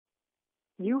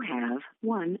You have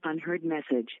one unheard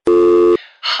message.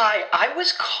 Hi, I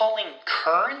was calling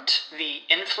Current, the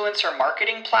influencer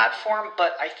marketing platform,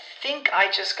 but I think I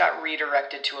just got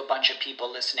redirected to a bunch of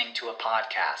people listening to a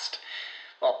podcast.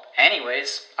 Well,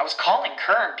 anyways, I was calling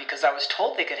Current because I was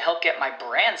told they could help get my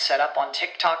brand set up on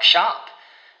TikTok Shop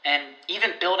and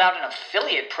even build out an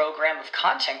affiliate program of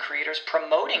content creators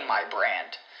promoting my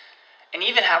brand. And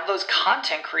even have those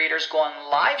content creators go on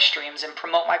live streams and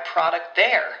promote my product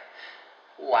there.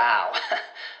 Wow,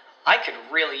 I could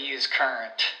really use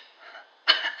Current.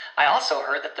 I also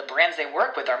heard that the brands they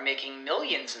work with are making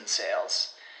millions in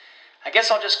sales. I guess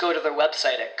I'll just go to their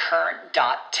website at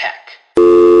current.tech.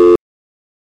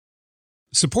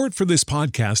 Support for this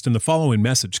podcast and the following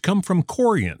message come from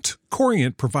Corient.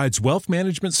 Corient provides wealth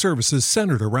management services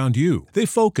centered around you. They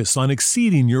focus on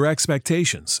exceeding your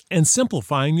expectations and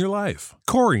simplifying your life.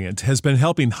 Corient has been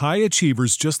helping high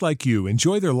achievers just like you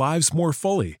enjoy their lives more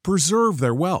fully, preserve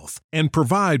their wealth, and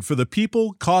provide for the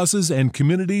people, causes, and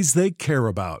communities they care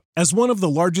about. As one of the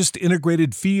largest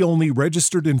integrated fee-only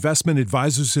registered investment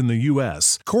advisors in the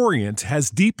U.S., Corient has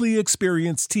deeply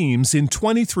experienced teams in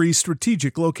 23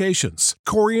 strategic locations.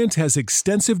 Corient has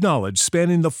extensive knowledge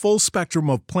spanning the full spectrum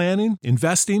of planning,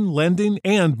 investing, lending,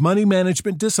 and money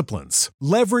management disciplines.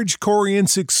 Leverage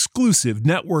Corient's exclusive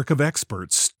network of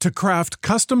experts to craft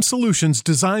custom solutions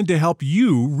designed to help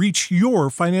you reach your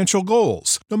financial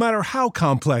goals, no matter how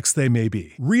complex they may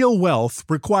be. Real wealth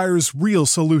requires real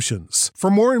solutions. For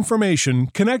more information,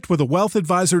 connect with a wealth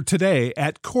advisor today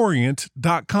at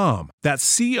Corient.com.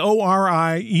 That's Corient.com.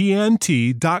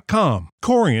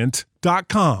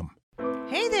 Corient.com.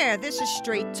 Hey there, this is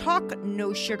Straight Talk,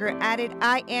 No Sugar Added.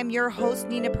 I am your host,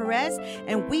 Nina Perez,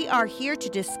 and we are here to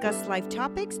discuss life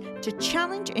topics to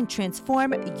challenge and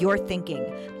transform your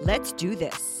thinking. Let's do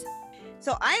this.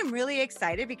 So I am really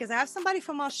excited because I have somebody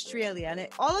from Australia, and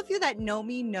all of you that know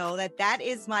me know that that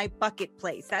is my bucket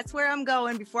place. That's where I'm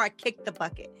going before I kick the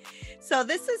bucket. So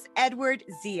this is Edward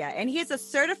Zia, and he is a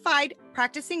certified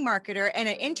practicing marketer and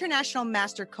an international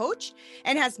master coach,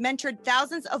 and has mentored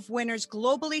thousands of winners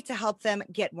globally to help them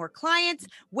get more clients,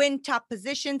 win top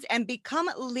positions, and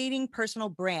become leading personal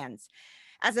brands.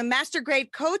 As a master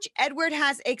grade coach, Edward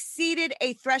has exceeded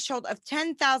a threshold of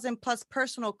 10,000 plus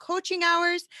personal coaching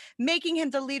hours, making him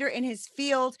the leader in his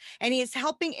field. And he is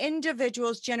helping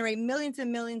individuals generate millions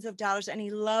and millions of dollars. And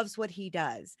he loves what he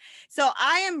does. So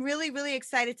I am really, really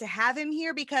excited to have him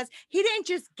here because he didn't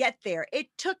just get there.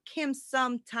 It took him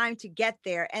some time to get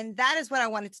there. And that is what I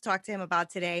wanted to talk to him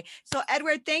about today. So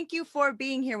Edward, thank you for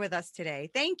being here with us today.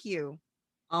 Thank you.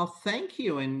 Oh, thank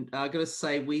you. And I got to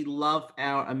say, we love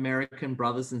our American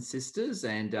brothers and sisters,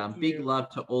 and big love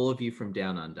to all of you from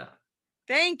down under.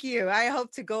 Thank you. I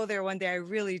hope to go there one day. I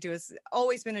really do. It's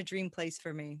always been a dream place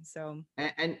for me. So,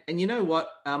 and you know what?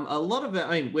 A lot of,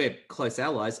 we're close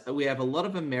allies. We have a lot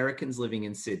of Americans living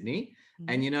in Sydney,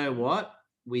 and you know what?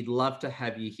 We'd love to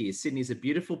have you here. Sydney's a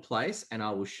beautiful place, and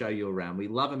I will show you around. We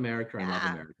love America and love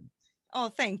Americans. Oh,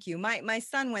 thank you. My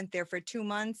son went there for 2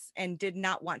 months and did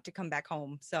not want to come back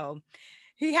home. So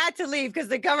he had to leave because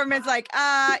the government's like,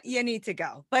 you need to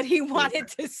go. But he wanted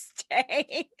to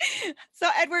stay. So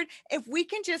Edward, if we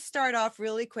can just start off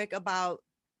really quick about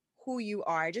who you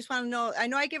are. I just want to know, I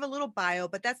know I give a little bio,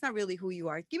 but that's not really who you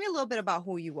are. Give me a little bit about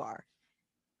who you are.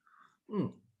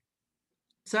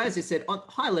 So as I said, on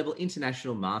high level,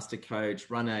 international master coach,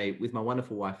 with my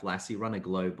wonderful wife, Lassie, run a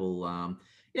global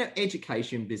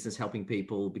education business, helping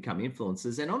people become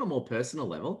influencers, and on a more personal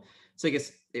level. So I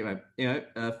guess,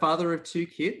 father of 2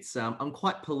 kids. I'm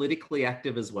quite politically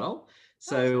active as well.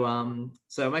 So, I'm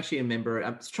actually a member.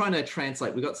 I'm trying to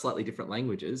translate. We've got slightly different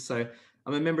languages. So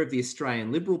I'm a member of the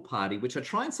Australian Liberal Party, which I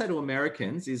try and say to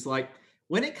Americans is like,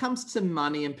 when it comes to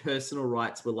money and personal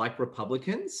rights, we're like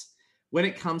Republicans. When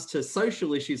it comes to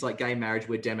social issues like gay marriage,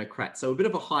 we're Democrats. So a bit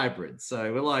of a hybrid.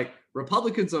 So we're like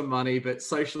Republicans on money, but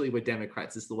socially we're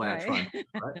Democrats is the way I try and think,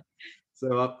 right? So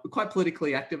we're quite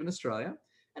politically active in Australia.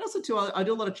 And also too, I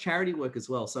do a lot of charity work as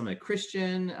well. So I'm a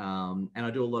Christian, and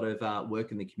I do a lot of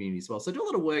work in the community as well. So I do a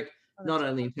lot of work, not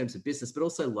only in terms of business, but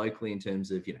also locally in terms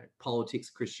of, politics,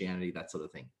 Christianity, that sort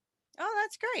of thing. Oh,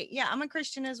 that's great. Yeah, I'm a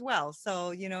Christian as well.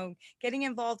 So, getting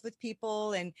involved with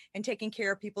people and taking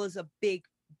care of people is a big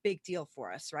deal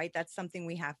for us, right? That's something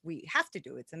we have to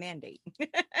do. It's a mandate.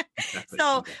 Exactly.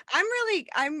 So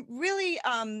I'm really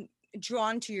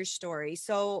drawn to your story.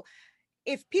 So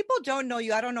if people don't know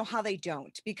you, I don't know how they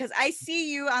don't, because I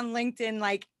see you on LinkedIn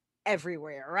like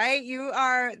everywhere, right? You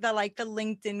are the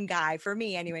LinkedIn guy for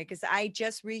me anyway, because I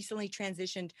just recently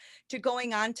transitioned to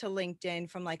going on to LinkedIn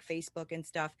from like Facebook and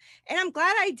stuff. And I'm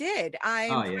glad I did.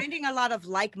 I'm Oh yeah. finding a lot of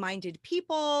like-minded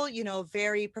people,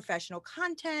 very professional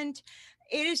content.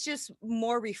 It is just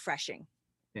more refreshing.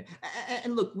 Yeah.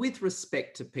 And look, with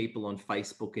respect to people on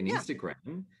Facebook and Yeah.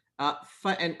 Instagram,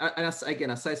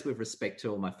 again, I say this with respect to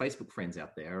all my Facebook friends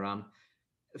out there.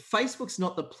 Facebook's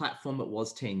not the platform it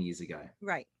was 10 years ago.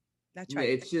 Right. That's Yeah, right.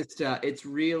 it's just, it's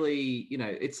really,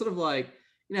 it's sort of like,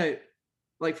 you know,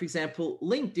 like for example,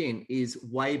 LinkedIn is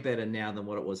way better now than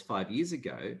what it was 5 years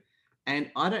ago.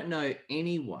 And I don't know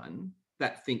anyone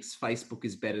that thinks Facebook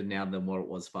is better now than what it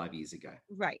was 5 years ago.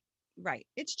 Right. Right.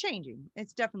 It's changing.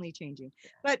 It's definitely changing.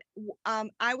 But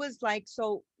I was like,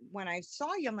 so when I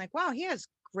saw you, I'm like, wow, he has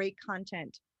great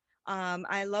content.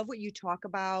 I love what you talk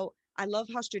about. I love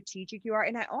how strategic you are.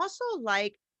 And I also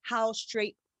like how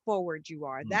straightforward you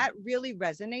are. Mm. That really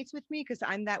resonates with me because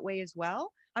I'm that way as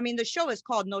well. I mean, the show is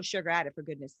called No Sugar Added, for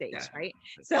goodness sakes, Yeah. right?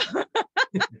 So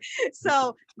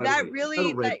so that Totally. really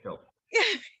Total red like pill.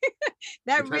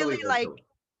 that Totally really red like pill.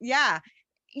 yeah.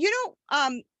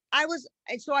 I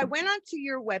went onto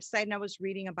your website and I was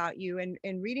reading about you and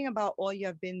reading about all you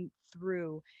have been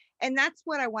through. And that's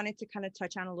what I wanted to kind of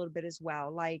touch on a little bit as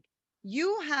well. Like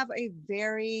you have a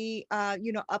very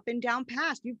up and down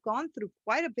past. You've gone through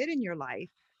quite a bit in your life,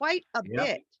 quite a Yep.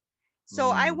 bit. So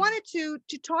I Mm. wanted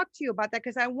to talk to you about that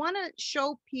because I want to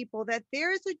show people that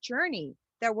there is a journey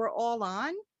that we're all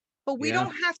on, but we Yeah.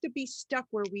 don't have to be stuck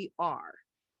where we are,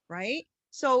 right?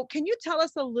 So can you tell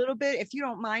us a little bit, if you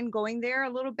don't mind going there a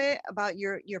little bit about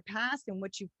your past and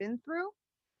what you've been through?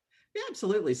 Yeah,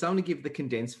 absolutely. So I'm going to give the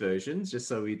condensed versions just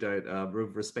so we don't, we're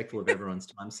respectful of everyone's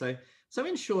time. So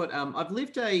in short, I've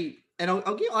lived I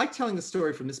like telling the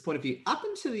story from this point of view. Up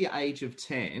until the age of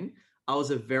 10, I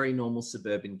was a very normal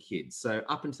suburban kid. So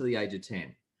up until the age of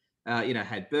 10,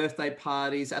 had birthday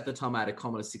parties. At the time, I had a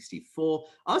Commodore 64.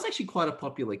 I was actually quite a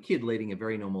popular kid leading a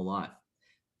very normal life.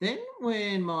 Then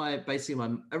when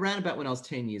around about when I was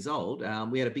 10 years old,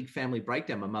 we had a big family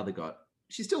breakdown. My mother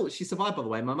she survived, by the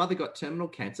way. My mother got terminal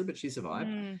cancer, but she survived.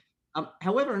 Mm,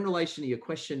 However, in relation to your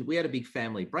question, we had a big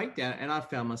family breakdown and I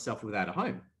found myself without a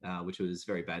home, which was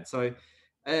very bad. So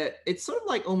it's sort of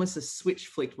like almost a switch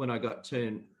flicked when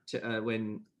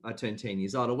when I turned 10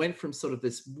 years old. I went from sort of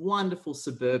this wonderful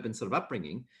suburban sort of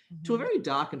upbringing to a mhm. very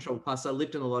dark and troubled past. I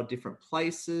lived in a lot of different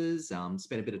places,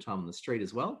 spent a bit of time on the street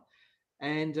as well.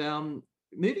 And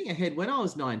moving ahead, when I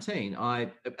was 19,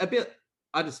 I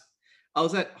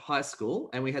was at high school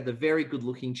and we had the very good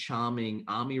looking, charming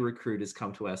army recruiters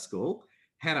come to our school,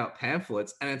 hand out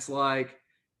pamphlets. And it's like,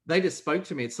 they just spoke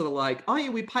to me. It's sort of like, oh yeah,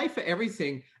 we pay for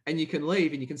everything and you can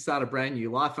leave and you can start a brand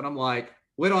new life. And I'm like,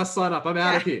 where do I sign up? I'm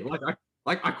out of here.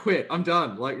 I quit. I'm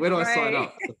done. Like, where do I sign Right.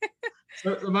 up?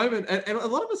 So at the moment, and a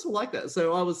lot of us were like that.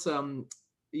 So I was,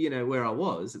 where I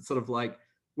was, it's sort of like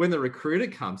when the recruiter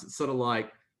comes, it's sort of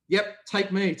like, yep,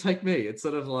 take me. It's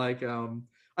sort of like,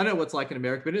 I know what's like in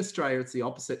America, but in Australia, it's the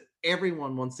opposite.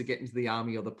 Everyone wants to get into the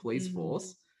army or the police Mhm.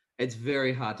 force. It's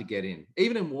very hard to get in.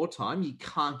 Even in wartime, you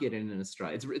can't get in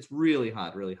Australia. It's really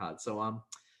hard, really hard. So,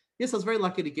 yes, I was very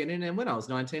lucky to get in. And when I was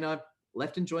 19, I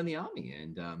left and joined the army.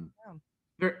 And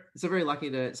very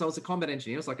lucky so I was a combat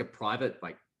engineer. It was like a private,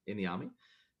 like in the army,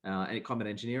 and a combat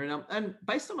engineer. And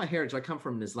based on my heritage, I come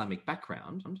from an Islamic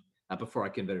background before I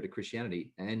converted to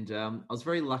Christianity. And I was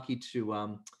very lucky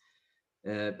to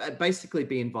basically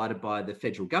be invited by the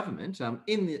federal government.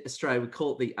 In Australia, we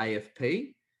call it the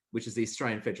AFP, which is the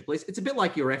Australian Federal Police. It's a bit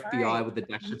like your FBI Right. with the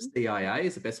dash of Mhm. CIA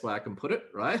is the best way I can put it,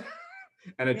 right?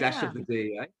 And a dash Yeah. of the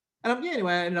DEA. And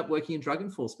anyway, I ended up working in drug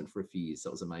enforcement for a few years. So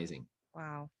it was amazing.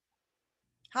 Wow.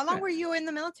 How long Yeah. were you in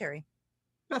the military?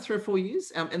 About 3 or 4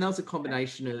 years. And that was a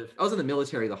combination of, I was in the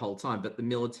military the whole time, but the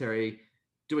military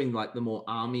doing like the more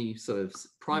army sort of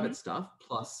private Mhm. stuff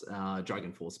plus drug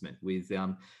enforcement with,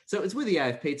 so it's with the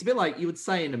AFP. It's a bit like you would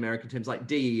say in American terms, like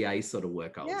DEA sort of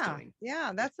work I was doing.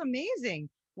 Yeah, that's amazing.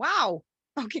 Wow.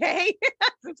 Okay.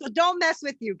 So don't mess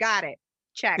with you. Got it.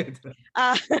 Check.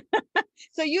 Uh,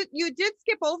 so you did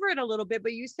skip over it a little bit,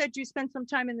 but you said you spent some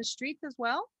time in the streets as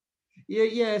well.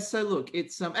 Yeah. So look,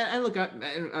 it's and look,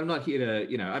 I'm not here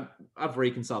to, I've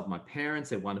reconciled with my parents.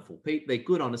 They're wonderful people. They're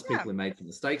good, honest Yeah. people who made some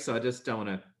mistakes. So I just don't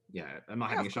want to, I'm not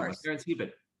having a of shot at my course. parents here,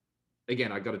 but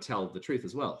again, I got to tell the truth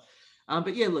as well.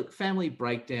 But yeah, look, family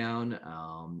breakdown,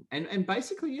 and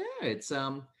basically, yeah, it's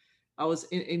I was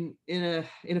in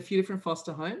a few different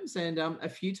foster homes, and a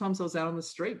few times I was out on the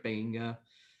street being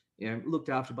looked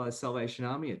after by the Salvation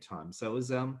Army at times. So it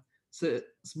was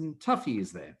some tough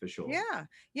years there for sure.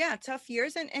 Yeah, tough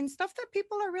years and stuff that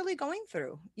people are really going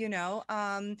through.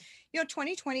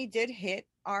 2020 did hit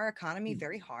our economy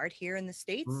very hard here in the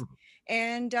States. Mm.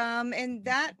 And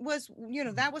that was,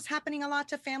 that was happening a lot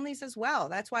to families as well.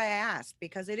 That's why I asked,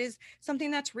 because it is something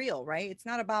that's real, right? It's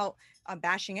not about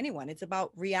bashing anyone. It's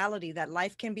about reality, that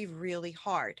life can be really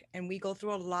hard and we go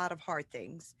through a lot of hard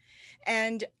things.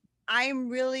 And I'm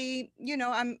really,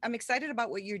 I'm excited about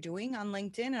what you're doing on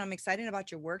LinkedIn, and I'm excited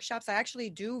about your workshops. I actually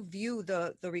do view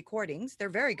the recordings. They're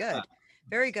very good,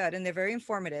 and they're very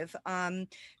informative.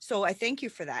 So I thank you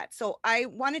for that. So I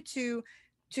wanted to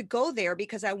go there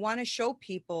because I want to show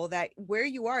people that where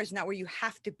you are is not where you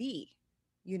have to be,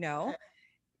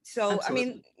 So, Absolutely. I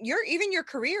mean, your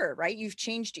career, right? You've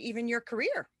changed even your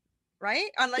career, right?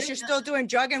 Unless you're still doing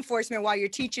drug enforcement while you're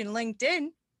teaching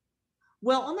LinkedIn.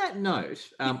 Well, on that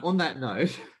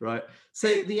note, right?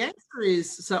 So the answer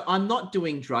is, so I'm not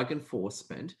doing drug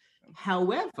enforcement.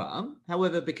 However,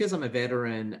 because I'm a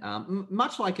veteran,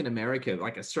 much like in America,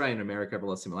 like Australia and America have a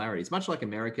lot of similarities. Much like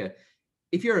America,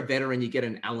 if you're a veteran, you get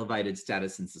an elevated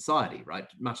status in society, right?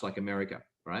 Much like America,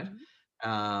 right?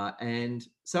 And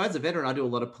so as a veteran, I do a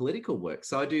lot of political work.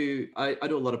 So I do a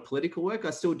lot of political work. I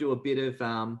still do a bit of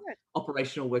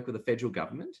operational work with the federal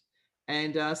government.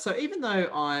 And so even though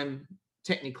I'm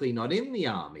technically not in the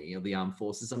army or the armed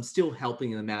forces, I'm still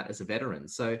helping them out as a veteran.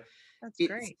 So that's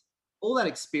great. All that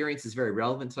experience is very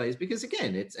relevant today, is because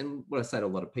again, and what I say to a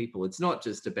lot of people, it's not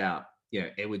just about,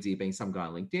 Edwardsy being some guy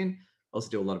on LinkedIn. I also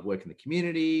do a lot of work in the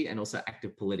community and also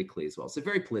active politically as well. So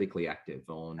very politically active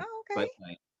on both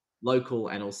local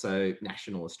and also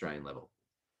national Australian level.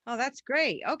 Oh, that's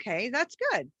great. Okay, that's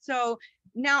good. So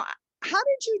now, how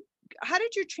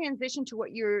did you transition to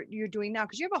what you're doing now?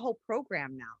 Because you have a whole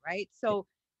program now, right? So,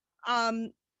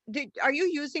 are you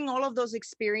using all of those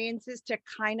experiences to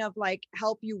kind of like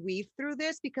help you weave through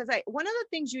this? Because one of the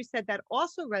things you said that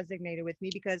also resonated with me,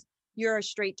 because you're a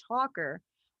straight talker,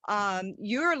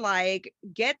 you're like,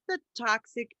 get the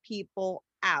toxic people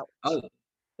out. Oh,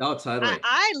 totally.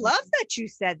 I love that you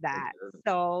said that.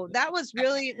 So that was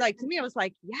really, like, to me, I was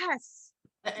like, yes.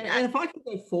 And if I could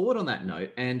go forward on that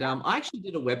note, and I actually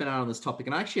did a webinar on this topic,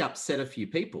 and I actually upset a few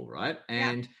people, right?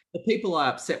 And the people I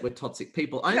upset were toxic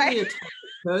people. Only a toxic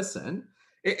person.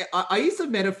 I use a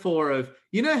metaphor of,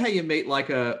 how you meet like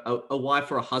a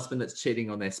wife or a husband that's cheating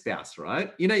on their spouse,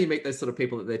 right? You meet those sort of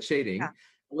people that they're cheating. Yeah.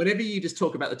 Whenever you just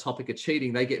talk about the topic of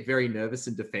cheating, they get very nervous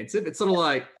and defensive. It's sort of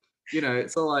like,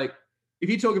 if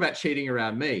you talk about cheating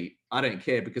around me, I don't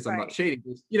care because I'm not cheating.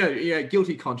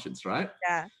 Guilty conscience, right?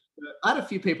 Yeah. I had a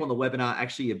few people on the webinar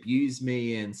actually abuse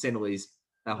me and send all these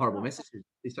horrible messages.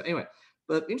 Anyway,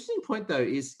 but the interesting point though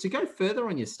is to go further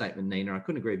on your statement, Nina, I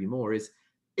couldn't agree with you more, is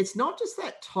it's not just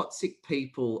that toxic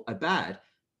people are bad.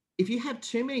 If you have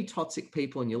too many toxic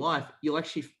people in your life, you'll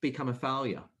actually become a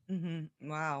failure. Mm-hmm.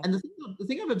 Wow. And the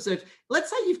thing I've observed,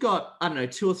 let's say you've got,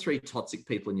 2 or 3 toxic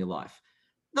people in your life.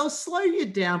 They'll slow you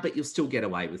down, but you'll still get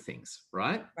away with things,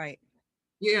 right? Right.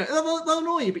 Yeah, they'll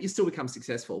annoy you, but you still become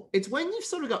successful. It's when you've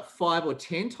sort of got 5 or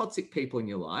 10 toxic people in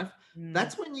your life,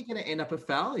 that's when you're going to end up a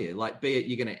failure. Like, be it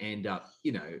you're going to end up,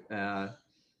 you're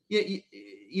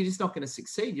just not going to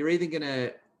succeed. You're either going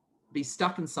to be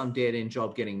stuck in some dead-end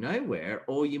job getting nowhere,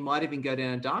 or you might even go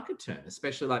down a darker turn,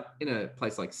 especially like in a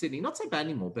place like Sydney. Not so bad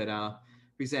anymore, but for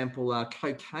example,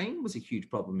 cocaine was a huge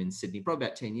problem in Sydney probably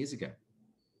about 10 years ago.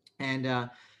 And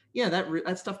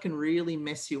that stuff can really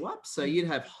mess you up. So you'd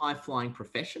have high-flying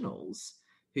professionals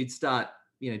who'd start,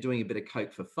 doing a bit of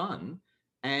coke for fun.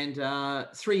 And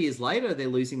 3 years later, they're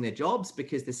losing their jobs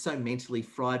because they're so mentally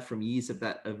fried from years of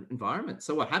that environment.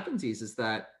 So what happens is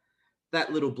that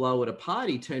little blow at a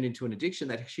party turned into an addiction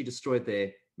that actually destroyed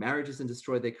their marriages and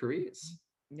destroyed their careers.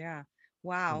 Yeah.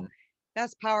 Wow.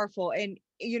 That's powerful. And,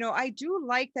 I do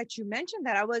like that you mentioned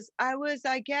that. I was,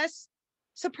 I guess,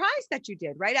 surprised that you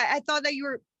did, right? I thought that you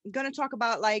were going to talk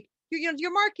about like,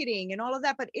 your marketing and all of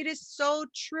that, but it is so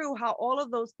true how all of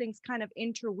those things kind of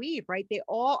interweave, right? They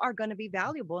all are going to be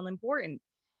valuable and important.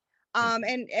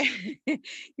 And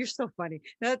you're so funny.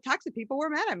 The toxic people were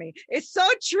mad at me. It's so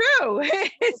true.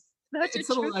 It's such a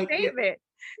true statement.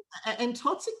 And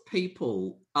toxic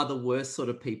people are the worst sort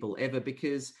of people ever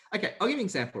because, okay, I'll give you an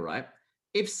example, right?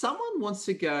 If someone wants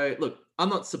to go, look, I'm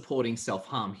not supporting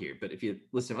self-harm here, but if you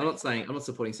listen, I'm not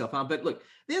supporting self-harm, but look,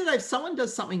 the other day, if someone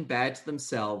does something bad to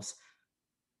themselves,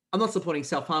 I'm not supporting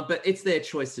self-harm, but it's their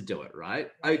choice to do it, right?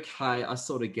 Okay, I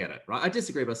sort of get it, right? I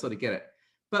disagree, but I sort of get it.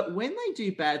 But when they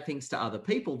do bad things to other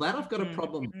people, that I've got a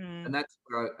problem with, and that's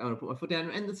where I want to put my foot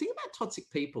down. And the thing about toxic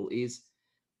people is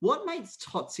what makes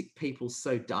toxic people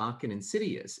so dark and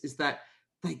insidious is that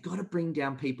they got to bring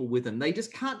down people with them. They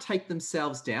just can't take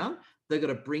themselves down. They've got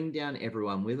to bring down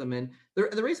everyone with them. And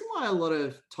the reason why a lot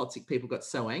of toxic people got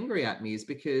so angry at me is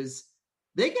because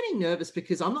they're getting nervous,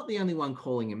 because I'm not the only one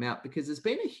calling them out, because there's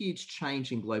been a huge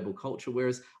change in global culture.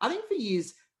 Whereas I think for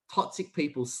years, toxic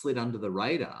people slid under the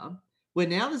radar, where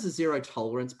now there's a zero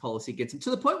tolerance policy gets them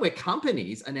to the point where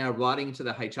companies are now writing into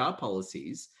the HR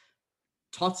policies,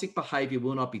 toxic behavior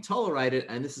will not be tolerated.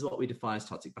 And this is what we define as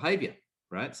toxic behavior,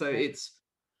 right? So it's,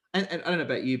 and I don't know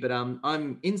about you, but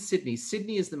I'm in Sydney.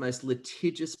 Sydney is the most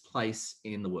litigious place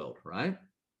in the world, right?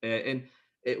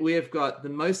 We have got the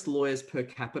most lawyers per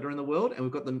capita in the world, and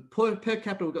we've got the per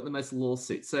capita, we've got the most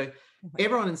lawsuits. So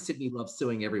everyone in Sydney loves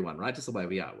suing everyone, right? Just the way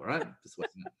we are, right? Just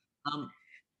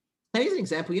here's an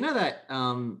example. You know that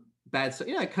bad stuff,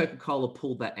 Coca-Cola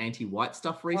pulled that anti-white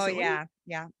stuff recently? Oh,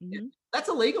 yeah. Mm-hmm. That's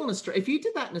illegal in Australia. If you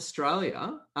did that in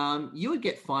Australia, you would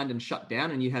get fined and shut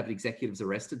down, and you have executives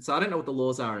arrested. So I don't know what the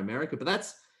laws are in America, but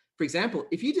that's, for example,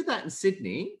 if you did that in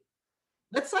Sydney,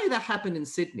 let's say that happened in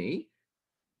Sydney,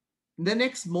 the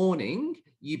next morning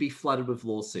you'd be flooded with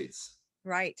lawsuits.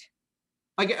 Right.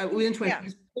 I get within 20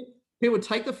 minutes, people would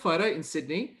take the photo in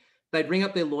Sydney. They'd ring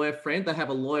up their lawyer friend. They have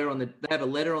a letter on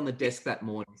the desk that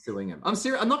morning suing them. I'm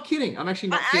serious. I'm not kidding. I'm actually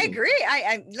not kidding. I agree.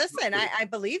 I listen. I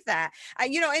believe that.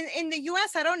 In the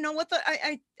U.S., I don't know what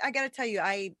I got to tell you,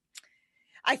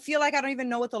 I feel like I don't even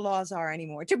know what the laws are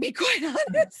anymore, to be quite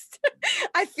honest.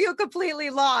 I feel completely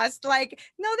lost. Like,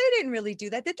 no, they didn't really do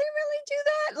that. Did they really do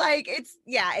that?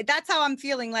 Like, that's how I'm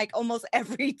feeling like almost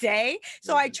every day.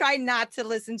 So I try not to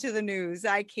listen to the news.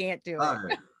 I can't do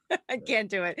it. I can't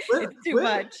do it. It's too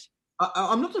much.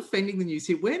 I'm not defending the news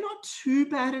here. We're not too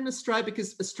bad in Australia,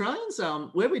 because Australians,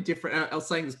 where we're different, I was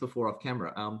saying this before off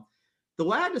camera, the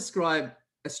way I describe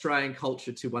Australian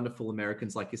culture to wonderful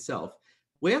Americans like yourself,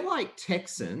 we're like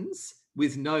Texans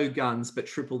with no guns, but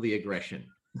triple the aggression,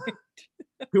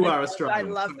 who are Australians.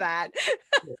 I love that.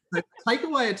 So take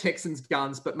away a Texan's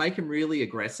guns, but make them really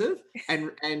aggressive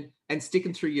and stick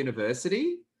them through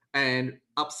university and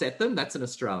upset them. That's an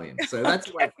Australian. So that's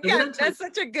that's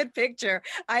such a good picture.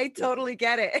 I totally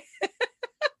get it.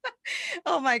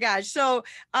 Oh my gosh. So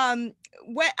how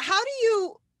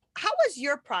was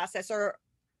your process, or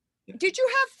did you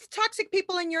have toxic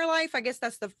people in your life? I guess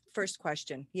that's the first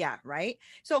question. Yeah. Right.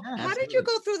 So how did you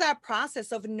go through that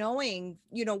process of knowing,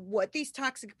 what these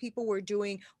toxic people were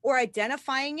doing, or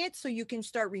identifying it so you can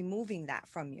start removing that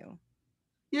from you?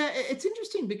 Yeah, it's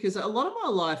interesting, because a lot of my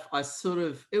life, just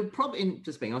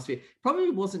being honest with you, probably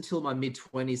wasn't until my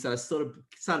mid-20s that I sort of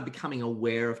started becoming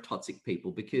aware of toxic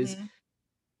people, because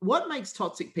what makes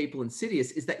toxic people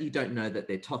insidious is that you don't know that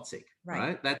they're toxic,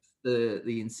 right? That's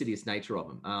the insidious nature of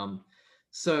them.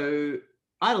 So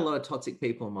I had a lot of toxic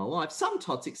people in my life, some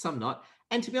toxic, some not.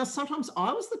 And to be honest, sometimes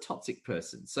I was the toxic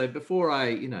person. So before I,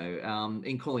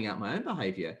 in calling out my own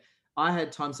behavior, I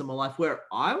had times in my life where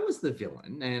I was the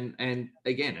villain, and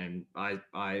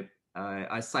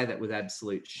I say that with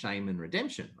absolute shame and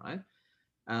redemption, right?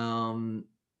 And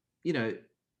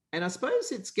I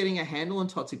suppose it's getting a handle on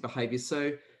toxic behavior.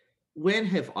 So when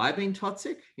have I been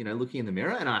toxic? Looking in the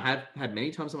mirror, and I have had many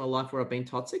times in my life where I've been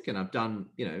toxic, and I've done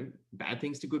bad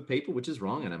things to good people, which is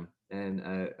wrong, and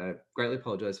I greatly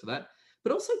apologize for that.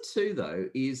 But also too, though,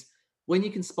 is when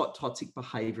you can spot toxic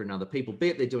behavior in other people, be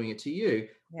it they're doing it to you,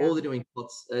 or they're doing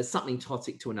something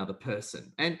toxic to another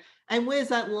person. And where's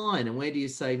that line? And where do you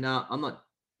say, no, I'm not,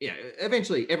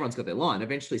 eventually everyone's got their line.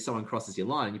 Eventually someone crosses your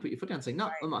line and you put your foot down and say, no,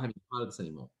 I'm not having part of this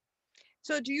anymore.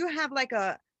 So do you have like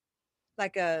a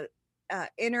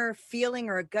inner feeling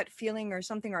or a gut feeling or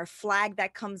something, or a flag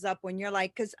that comes up when you're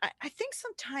like, because I think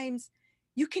sometimes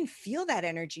you can feel that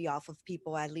energy off of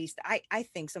people. At least I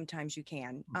think sometimes you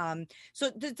can. So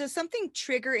does something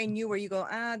trigger in you where you go,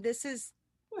 this is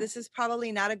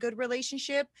probably not a good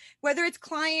relationship, whether it's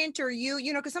client or you,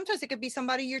 because sometimes it could be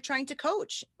somebody you're trying to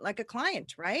coach, like a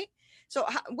client, right? So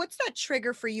what's that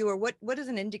trigger for you, or what is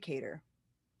an indicator?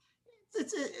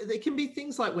 There can be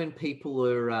things like when people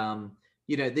are,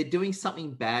 they're doing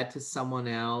something bad to someone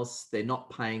else. They're not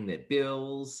paying their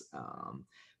bills.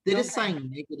 They're just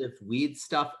saying negative, weird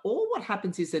stuff. Or what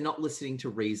happens is they're not listening to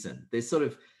reason. They're sort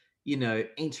of,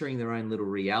 entering their own little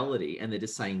reality, and they're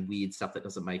just saying weird stuff that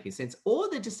doesn't make any sense. Or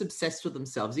they're just obsessed with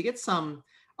themselves. You get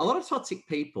a lot of toxic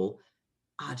people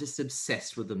are just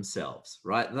obsessed with themselves,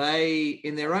 right? They,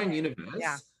 in their own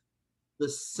universe, the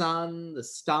sun, the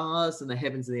stars, and the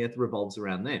heavens and the earth revolves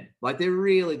around them. Like, they're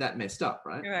really that messed up,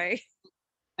 right? Right.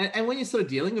 And when you're sort of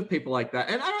dealing with people like that,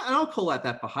 and I'll call out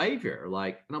that behavior, and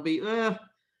I'll be, it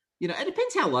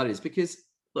depends how light it is, because,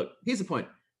 look, here's the point.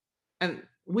 And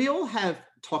we all have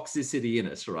toxicity in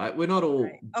us, right? We're not all...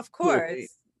 Right. Of course.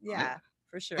 Yeah.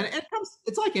 for sure. And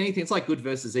it's like anything. It's like good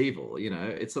versus evil.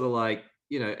 It's sort of like,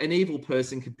 an evil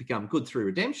person can become good through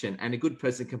redemption, and a good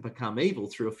person can become evil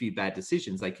through a few bad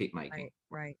decisions they keep making.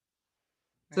 Right.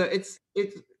 So it's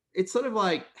sort of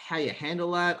like how you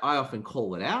handle that. I often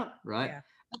call it out, right? Yeah.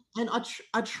 And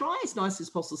I try as nice as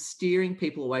possible steering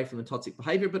people away from the toxic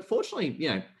behavior. But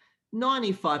fortunately,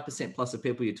 95% plus of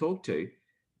people you talk to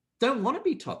don't want to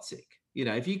be toxic.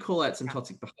 If you call out some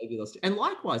toxic behavior, and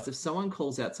likewise, if someone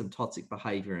calls out some toxic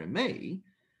behavior in me,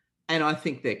 and I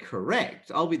think they're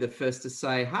correct, I'll be the first to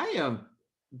say, hey,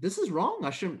 this is wrong. I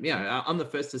shouldn't, I'm the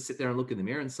first to sit there and look in the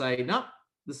mirror and say, no,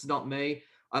 this is not me.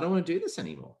 I don't want to do this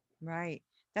anymore. Right.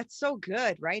 That's so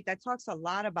good, right? That talks a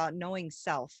lot about knowing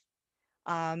self.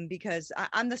 Because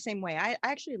I'm the same way. I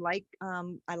actually like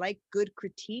I like good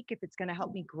critique if it's going to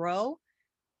help me grow.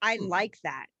 I like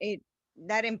that.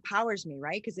 That empowers me,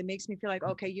 right? Because it makes me feel like,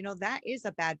 okay, that is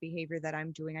a bad behavior that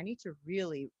I'm doing. I need to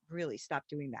really, really stop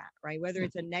doing that, right? Whether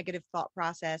it's a negative thought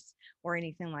process or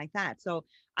anything like that. So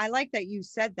I like that you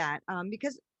said that,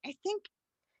 because I think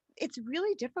it's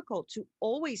really difficult to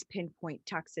always pinpoint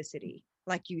toxicity,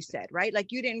 like you said, right?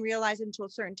 Like you didn't realize until a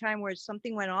certain time where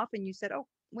something went off and you said, oh,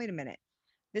 wait a minute,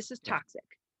 this is toxic,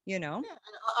 Yeah,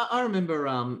 I remember.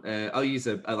 I'll use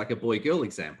a boy-girl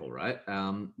example, right?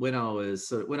 When I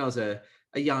was a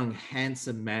young,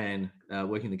 handsome man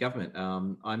working in the government,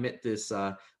 I met this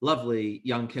lovely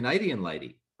young Canadian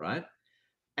lady, right?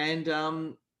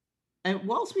 And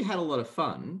whilst we had a lot of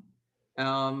fun,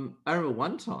 I remember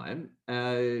one time,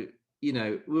 we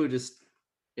were just,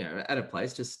 at a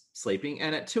place just sleeping,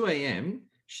 and at 2 a.m.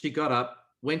 she got up,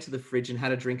 went to the fridge, and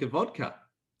had a drink of vodka.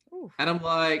 Oof. And I'm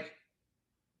like,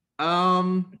 now,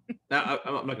 I'm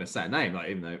not going to say a name,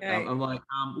 even though I'm like,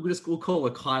 we'll call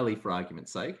her Kylie for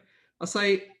argument's sake. I'll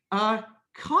say,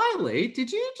 Kylie,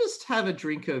 did you just have a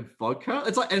drink of vodka?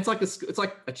 It's like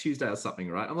a Tuesday or something,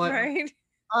 right? I'm like, right.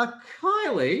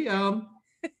 Kylie,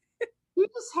 did you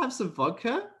just have some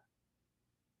vodka?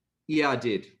 Yeah, I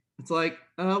did. It's like,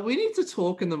 we need to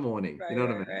talk in the morning. Right, you know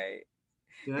what I mean?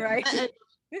 Right. Right. And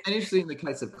interestingly, in the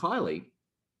case of Kylie,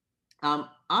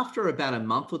 after about a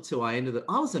month or two, I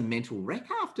was a mental wreck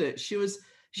after. She wasn't,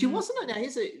 now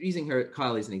here's using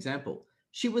Kylie as an example.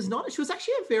 She was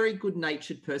actually a very good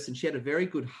natured person. She had a very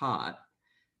good heart,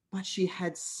 but she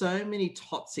had so many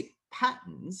toxic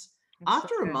patterns.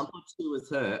 After a month or two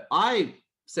with her, I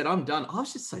said, I'm done. I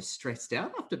was just so stressed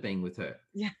out after being with her.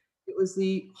 Yeah. It was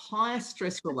the highest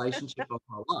stress relationship of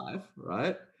my life,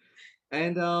 right?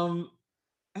 And I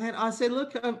said,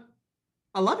 look,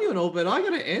 I love you and all, but I got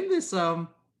to end this. I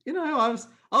was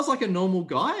like a normal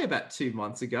guy about 2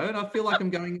 months ago, and I feel like I'm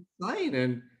going insane.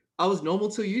 And I was normal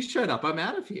till you showed up. I'm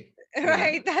out of here.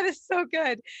 Right. That is so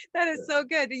good. That is so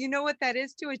good. You know what that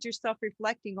is too? Is you're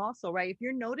self-reflecting also, right? If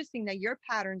you're noticing that your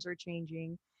patterns are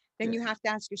changing, then you have to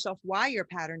ask yourself why your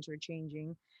patterns are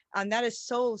changing. That is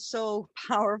so, so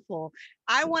powerful.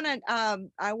 I want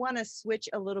to switch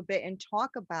a little bit and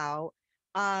talk about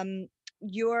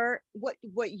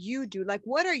what you do. Like,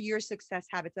 what are your success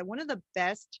habits? And one of the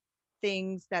best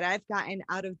things that I've gotten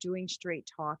out of doing Straight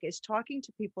Talk is talking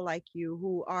to people like you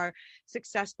who are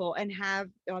successful and have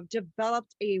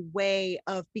developed a way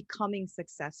of becoming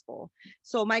successful.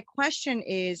 So my question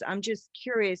is, I'm just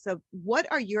curious of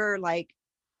what are your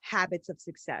habits of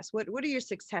success? What are your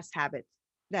success habits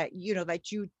that you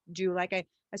do? Like I've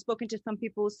spoken to some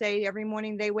people who say every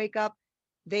morning they wake up,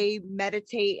 they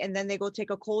meditate, and then they go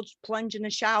take a cold plunge in the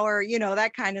shower,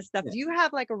 that kind of stuff. Do you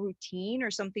have a routine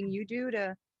or something you do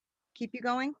to keep you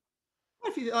going? I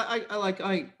go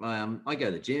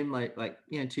to the gym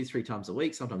 2-3 times a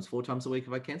week, sometimes 4 times a week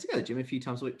if I can. So I go to the gym a few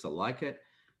times a week because I like it.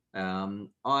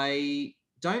 I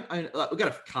don't own. We've got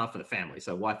a car for the family,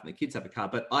 so wife and the kids have a car,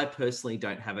 but I personally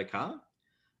don't have a car.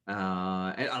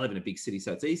 And I live in a big city,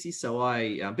 so it's easy. So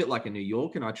I'm a bit like a New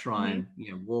York, and I try and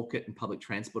walk it and public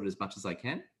transport as much as I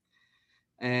can.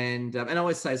 And I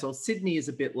always say, so Sydney is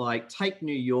a bit like take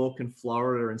New York and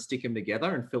Florida and stick them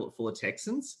together and fill it full of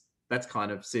Texans. That's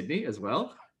kind of Sydney as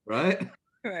well, right?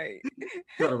 Right.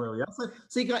 Got where we are.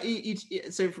 So you got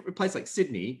so for a place like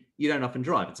Sydney, you don't often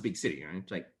drive. It's a big city,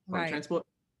 take public transport.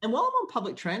 And while I'm on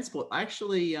public transport, I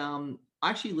actually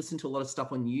listen to a lot of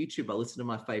stuff on YouTube. I listen to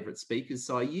my favorite speakers.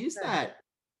 So I use that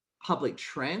public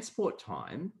transport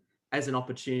time as an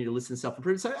opportunity to listen to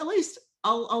self-improvement. So at least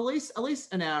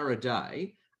an hour a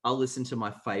day, I'll listen to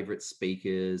my favorite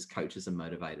speakers, coaches, and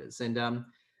motivators. And the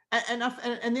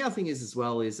other thing is as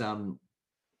well is turn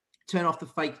off the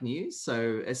fake news.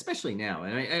 So especially now,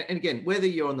 and again, whether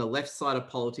you're on the left side of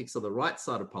politics or the right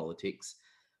side of politics,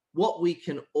 what we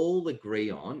can all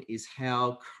agree on is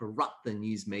how corrupt the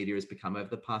news media has become over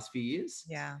the past few years.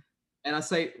 Yeah. And I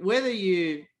say, whether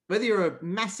you're a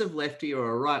massive lefty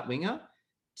or a right winger,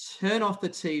 turn off the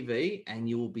TV and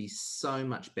you will be so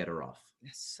much better off.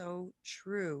 So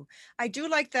true. I do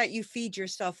like that you feed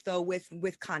yourself though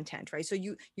with content, right? So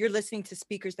you're listening to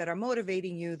speakers that are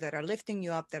motivating you, that are lifting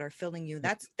you up, that are filling you.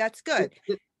 That's good.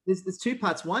 There's two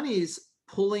parts. One is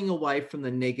pulling away from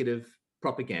the negative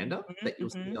propaganda Mhm, that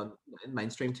you'll see on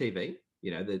mainstream TV,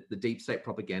 the deep state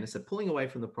propaganda. So pulling away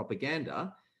from the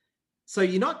propaganda. So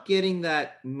you're not getting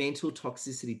that mental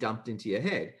toxicity dumped into your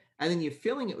head, and then you're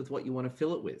filling it with what you want to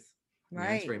fill it with.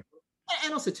 It's very important.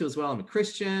 And also too, as well, I'm a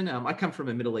Christian. I come from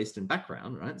a Middle Eastern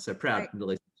background, right? So proud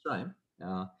Middle Eastern Australian.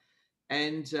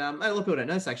 And a lot of people don't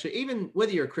know this actually. Even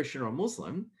whether you're a Christian or a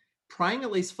Muslim, praying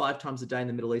at least 5 times a day in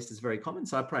the Middle East is very common.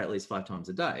 So I pray at least 5 times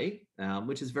a day,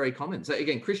 which is very common. So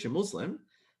again, Christian, Muslim.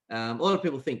 A lot of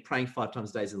people think praying 5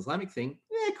 times a day is an Islamic thing.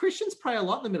 Yeah, Christians pray a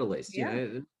lot in the Middle East.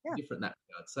 Different in that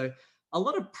regard. So a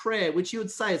lot of prayer, which you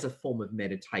would say is a form of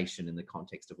meditation in the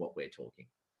context of what we're talking.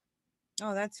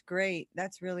 Oh, that's great.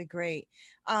 That's really great.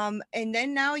 And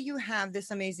then now you have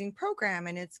this amazing program,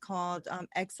 and it's called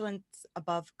Excellence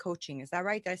Above Coaching. Is that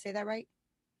right? Did I say that right?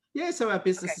 Yeah, so our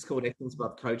business is called Excellence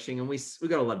Above Coaching, and we've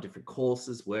got a lot of different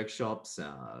courses, workshops,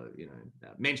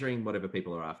 mentoring, whatever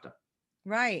people are after.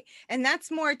 Right. And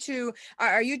that's more to,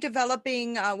 are you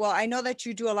developing, well, I know that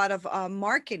you do a lot of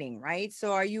marketing, right?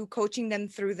 So are you coaching them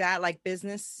through that, like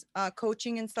business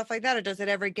coaching and stuff like that? Or does it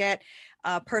ever get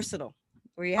personal?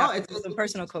 Where you have to do some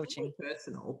personal coaching?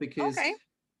 Personal, because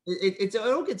it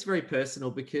all gets very personal,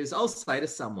 because I'll say to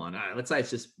someone, let's say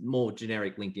it's just more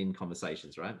generic LinkedIn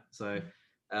conversations, right? So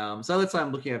let's say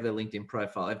I'm looking over their LinkedIn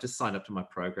profile. I've just signed up to my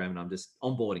program and I'm just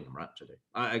onboarding them, right?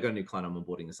 I got a new client I'm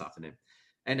onboarding this afternoon,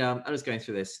 and I'm just going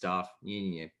through their stuff.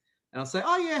 And I'll say,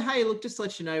 oh yeah, hey, look, just to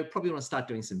let you know, probably want to start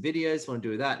doing some videos, want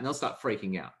to do that, and they'll start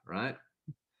freaking out, right?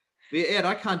 But Ed,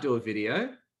 I can't do a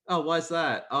video. Oh, why is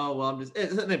that? Oh, well,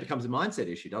 then it becomes a mindset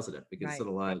issue, doesn't it? Because sort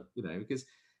of like, because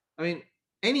I mean,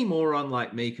 any moron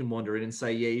like me can wander in and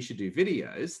say, yeah, you should do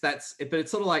videos. But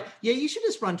it's sort of like, yeah, you should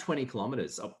just run 20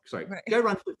 kilometers. Oh, sorry, go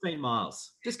run 15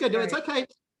 miles. Just go do it. It's okay.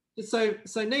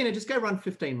 So Nina, just go run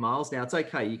 15 miles now. It's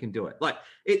okay. You can do it. Like,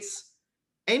 it's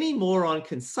any moron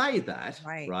can say that,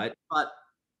 right? But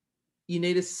you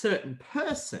need a certain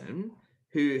person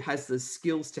who has the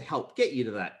skills to help get you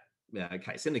to that.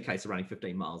 Case. In the case of running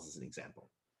 15 miles as an example.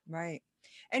 Right.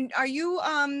 And are you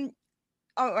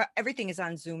everything is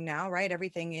on Zoom now, right?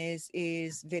 Everything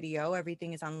is video,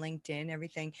 everything is on LinkedIn,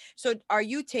 everything. So are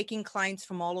you taking clients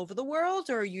from all over the world,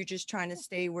 or are you just trying to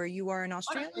stay where you are in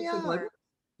Australia?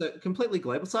 So completely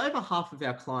global. So over half of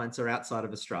our clients are outside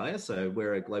of Australia. So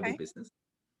we're a global business.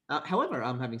 However,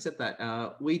 having said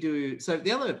that, we do. So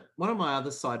one of my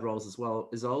other side roles as well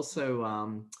is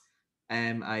also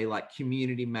am a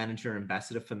community manager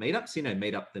ambassador for Meetup. So,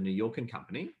 Meetup, the New Yorker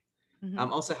company.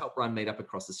 Also help run Meetup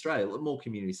across Australia, more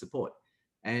community support.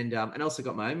 And also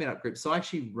got my own Meetup group. So I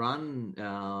actually run,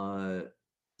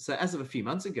 so as of a few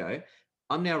months ago,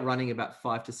 I'm now running about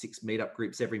 5 to 6 Meetup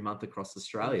groups every month across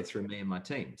Australia through me and my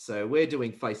team. So we're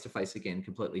doing face-to-face again,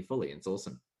 completely fully. It's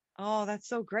awesome. Oh, that's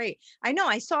so great. I know.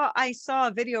 I saw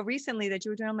a video recently that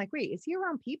you were doing. I'm like, wait, is he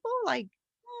around people? Like,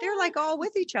 they're like all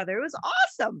with each other. It was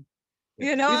awesome.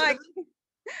 The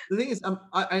thing is,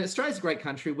 Australia's a great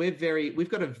country. We've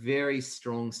got a very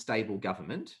strong, stable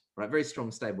government, right? Very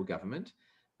strong, stable government.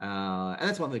 And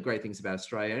that's one of the great things about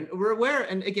Australia. And we're aware,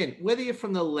 and again, whether you're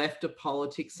from the left of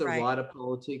politics or right of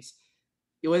politics,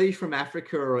 whether you're from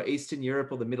Africa or Eastern Europe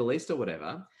or the Middle East or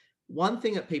whatever, one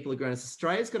thing that people are growing is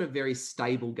Australia's got a very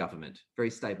stable government, very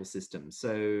stable system.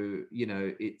 So,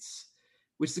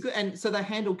 which is good. And so they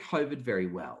handled COVID very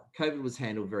well. COVID was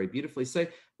handled very beautifully. So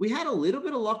we had a little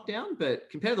bit of lockdown,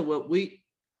 but compared to the world, we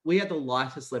had the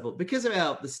lightest level because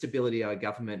of the stability of our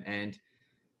government. And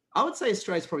I would say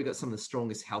Australia's probably got some of the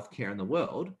strongest healthcare in the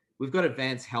world. We've got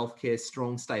advanced healthcare,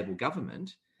 strong, stable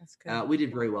government. That's good. We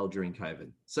did very well during COVID.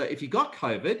 So if you got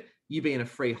COVID, you'd be in a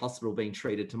free hospital being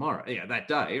treated tomorrow, that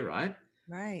day, right?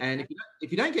 Right. And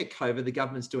if you don't get COVID, the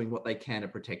government's doing what they can to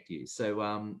protect you.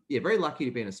 So, very lucky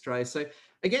to be in Australia. So,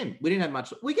 again, we didn't have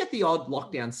much. We get the odd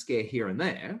lockdown scare here and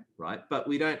there, right? But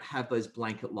we don't have those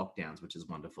blanket lockdowns, which is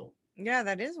wonderful. Yeah,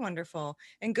 that is wonderful.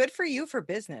 And good for you for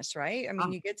business, right? I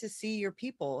mean, you get to see your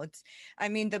people.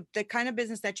 The kind of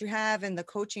business that you have and the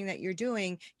coaching that you're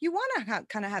doing, you want to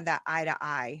kind of have that eye to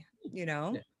eye,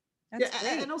 Yeah. That's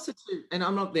great. And also too, and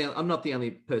I'm not the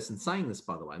only person saying this,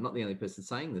 by the way. I'm not the only person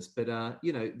saying this, but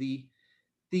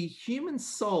the human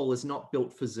soul is not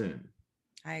built for Zoom.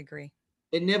 I agree.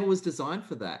 It never was designed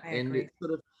for that. I agree. It's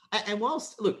sort of, and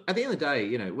whilst, look, at the end of the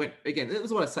day, this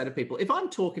is what I say to people. If I'm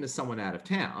talking to someone out of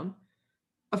town,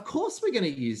 Of course we're going to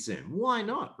use Zoom. Why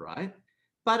not, right?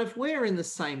 But if we're in the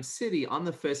same city, I'm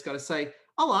the first guy to say,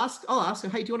 I'll ask her,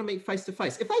 hey, do you want to meet face to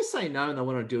face? If they say no and they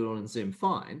want to do it on Zoom,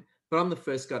 fine. But I'm the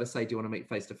first guy to say, do you want to meet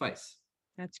face to face?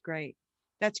 That's great.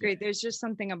 That's great. There's just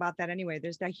something about that anyway.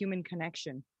 There's that human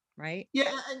connection, right?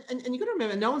 Yeah, and you got to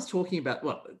remember, no one's talking about,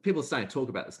 well, people are starting to talk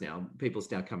about this now. People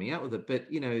are now coming out with it. But,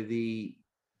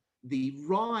 the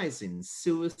rise in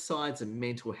suicides and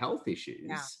mental health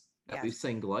issues that we've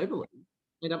seen globally.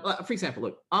 For example,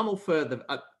 look, I'm all for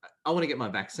I want to get my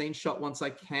vaccine shot once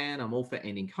I can. I'm all for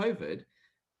ending COVID.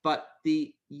 But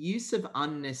the use of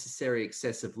unnecessary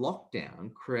excessive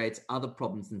lockdown creates other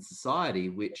problems in society,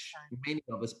 which many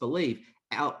of us believe.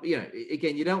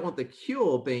 Again, you don't want the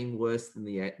cure being worse than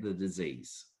the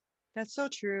disease. That's so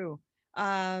true.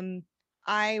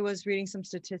 I was reading some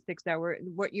statistics that were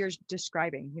what you're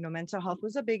describing. Mental health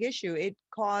was a big issue. It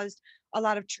caused a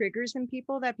lot of triggers in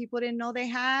people that people didn't know they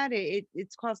had.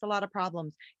 It's caused a lot of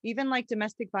problems. Even like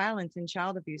domestic violence and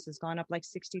child abuse has gone up like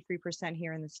 63%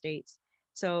 here in the States.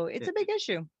 So it's a big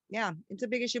issue. Yeah, it's a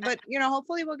big issue. But,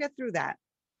 hopefully we'll get through that.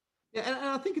 Yeah, and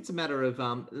I think it's a matter of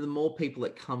the more people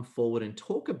that come forward and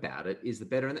talk about it is the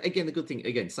better. And again, the good thing,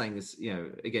 again, saying this,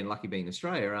 again, lucky being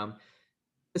Australia,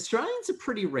 Australians are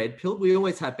pretty red-pilled. We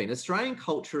always have been. Australian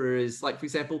culture is, like, for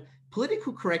example,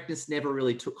 political correctness never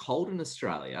really took hold in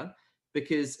Australia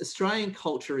because Australian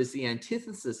culture is the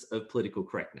antithesis of political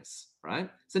correctness, right?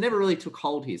 So it never really took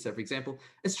hold here. So, for example,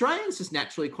 Australians just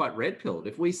naturally quite red-pilled.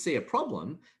 If we see a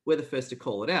problem, we're the first to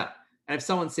call it out. And if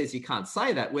someone says you can't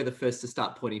say that, we're the first to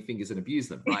start pointing fingers and abuse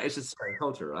them, right? It's just Australian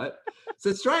culture, right?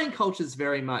 So Australian culture is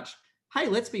very much, hey,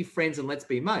 let's be friends and let's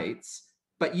be mates,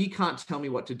 but you can't tell me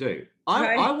what to do.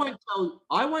 I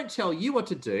won't tell you what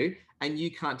to do, and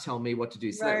you can't tell me what to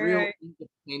do. So that real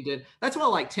independent. That's why I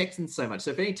like Texans so much.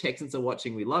 So if any Texans are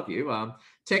watching, we love you.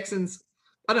 Texans,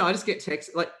 I don't know. I just get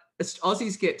Texans. Like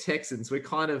Aussies get Texans. We're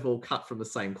kind of all cut from the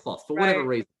same cloth for whatever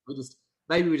reason.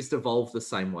 Maybe we just evolved the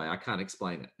same way. I can't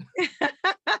explain it.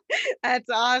 That's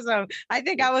awesome. I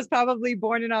think I was probably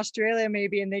born in Australia,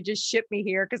 maybe, and they just shipped me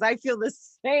here because I feel the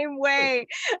same way.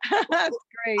 That's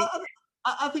great.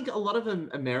 I think a lot of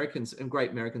Americans and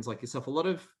great Americans like yourself, a lot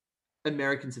of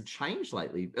Americans have changed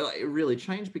lately. It really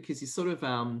changed because you sort of,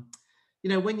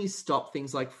 when you stop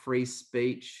things like free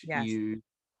speech, and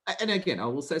again, I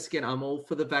will say this again, I'm all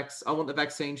for I want the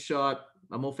vaccine shot.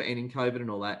 I'm all for ending COVID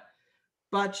and all that.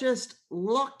 But just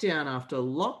lockdown after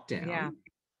lockdown. Yeah.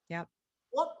 Yep.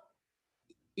 What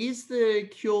is the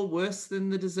cure worse than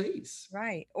the disease?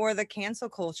 Right. Or the cancel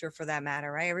culture for that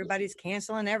matter, right? Everybody's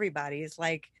canceling everybody. It's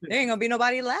like there ain't gonna be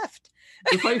nobody left.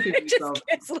 Just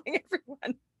canceling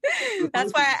everyone.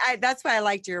 That's why I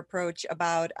liked your approach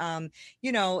about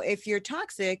if you're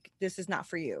toxic, this is not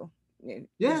for you.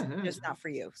 Just not for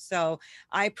you. So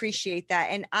I appreciate that.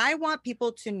 And I want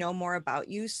people to know more about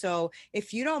you. So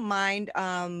if you don't mind,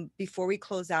 before we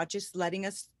close out, just letting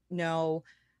us know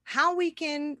how we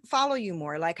can follow you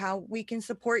more, like how we can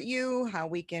support you, how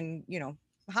we can,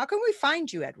 how can we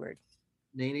find you, Edward?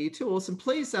 Nina, you're too awesome.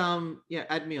 Please,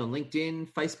 add me on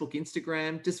LinkedIn, Facebook,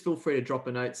 Instagram. Just feel free to drop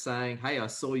a note saying, hey, I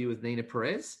saw you with Nina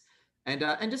Perez. And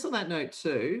just on that note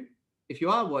too, if you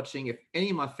are watching, if any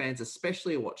of my fans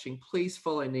especially are watching, please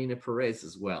follow Nina Perez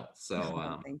as well. So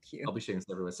thank you. I'll be sharing this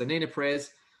everywhere. So Nina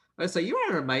Perez, so you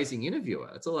are an amazing interviewer.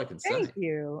 That's all I can say. Thank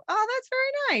you. Oh, that's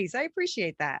very nice. I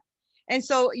appreciate that. And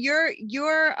so your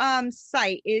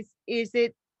site, is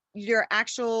it your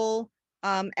actual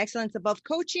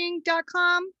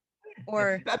excellenceabovecoaching.com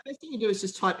or? The best thing you do is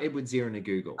just type Edward Zierer into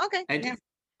Google. Okay. And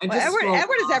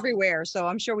Edward is everywhere, so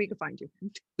I'm sure we can find you.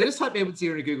 Just type Edward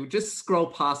Zierer into Google. Just scroll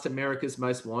past America's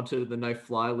Most Wanted, the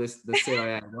no-fly list, the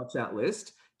CIA watch-out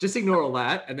list. Just ignore all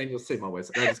that, and then you'll see my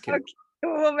website. No, just kidding. Okay.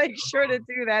 We'll make sure to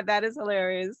do that. That is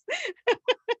hilarious.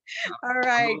 All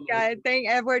right, guys. Thank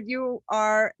Edward. You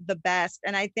are the best,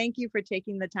 and I thank you for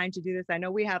taking the time to do this. I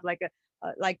know we have like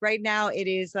right now it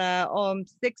is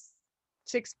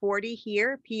 6:40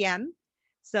 here p.m.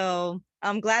 So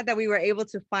I'm glad that we were able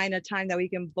to find a time that we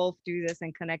can both do this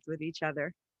and connect with each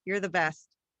other. You're the best.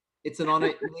 It's an honor.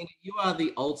 Nina, you are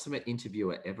the ultimate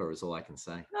interviewer ever, is all I can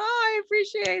say. Oh, I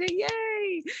appreciate it.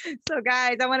 Yay. So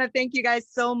guys, I want to thank you guys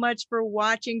so much for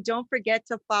watching. Don't forget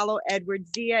to follow Edward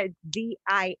Zia,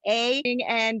 Z-I-A.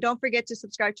 And don't forget to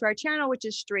subscribe to our channel, which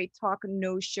is Straight Talk,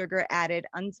 No Sugar Added.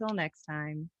 Until next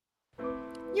time.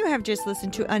 You have just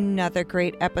listened to another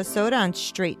great episode on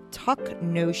Straight Talk,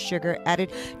 No Sugar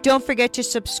Added. Don't forget to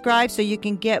subscribe so you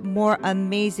can get more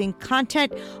amazing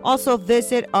content. Also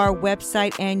visit our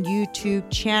website and YouTube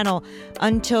channel.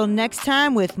 Until next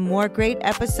time, with more great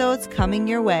episodes coming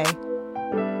your way.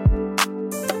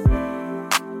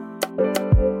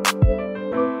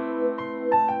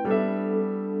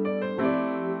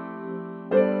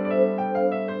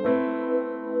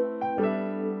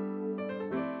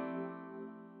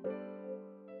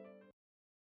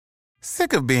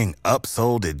 Sick of being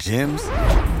upsold at gyms?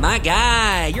 My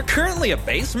guy, you're currently a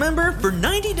base member? For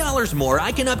 $90 more,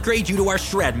 I can upgrade you to our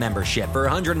Shred membership. For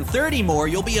 $130 more,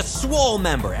 you'll be a Swole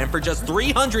member. And for just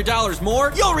 $300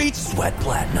 more, you'll reach Sweat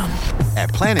Platinum. At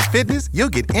Planet Fitness, you'll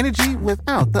get energy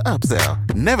without the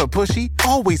upsell. Never pushy,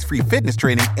 always free fitness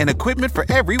training and equipment for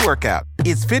every workout.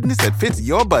 It's fitness that fits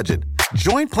your budget.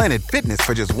 Join Planet Fitness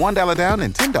for just $1 down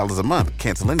and $10 a month.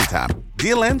 Cancel anytime.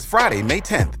 Deal ends Friday, May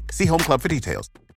 10th. See Home Club for details.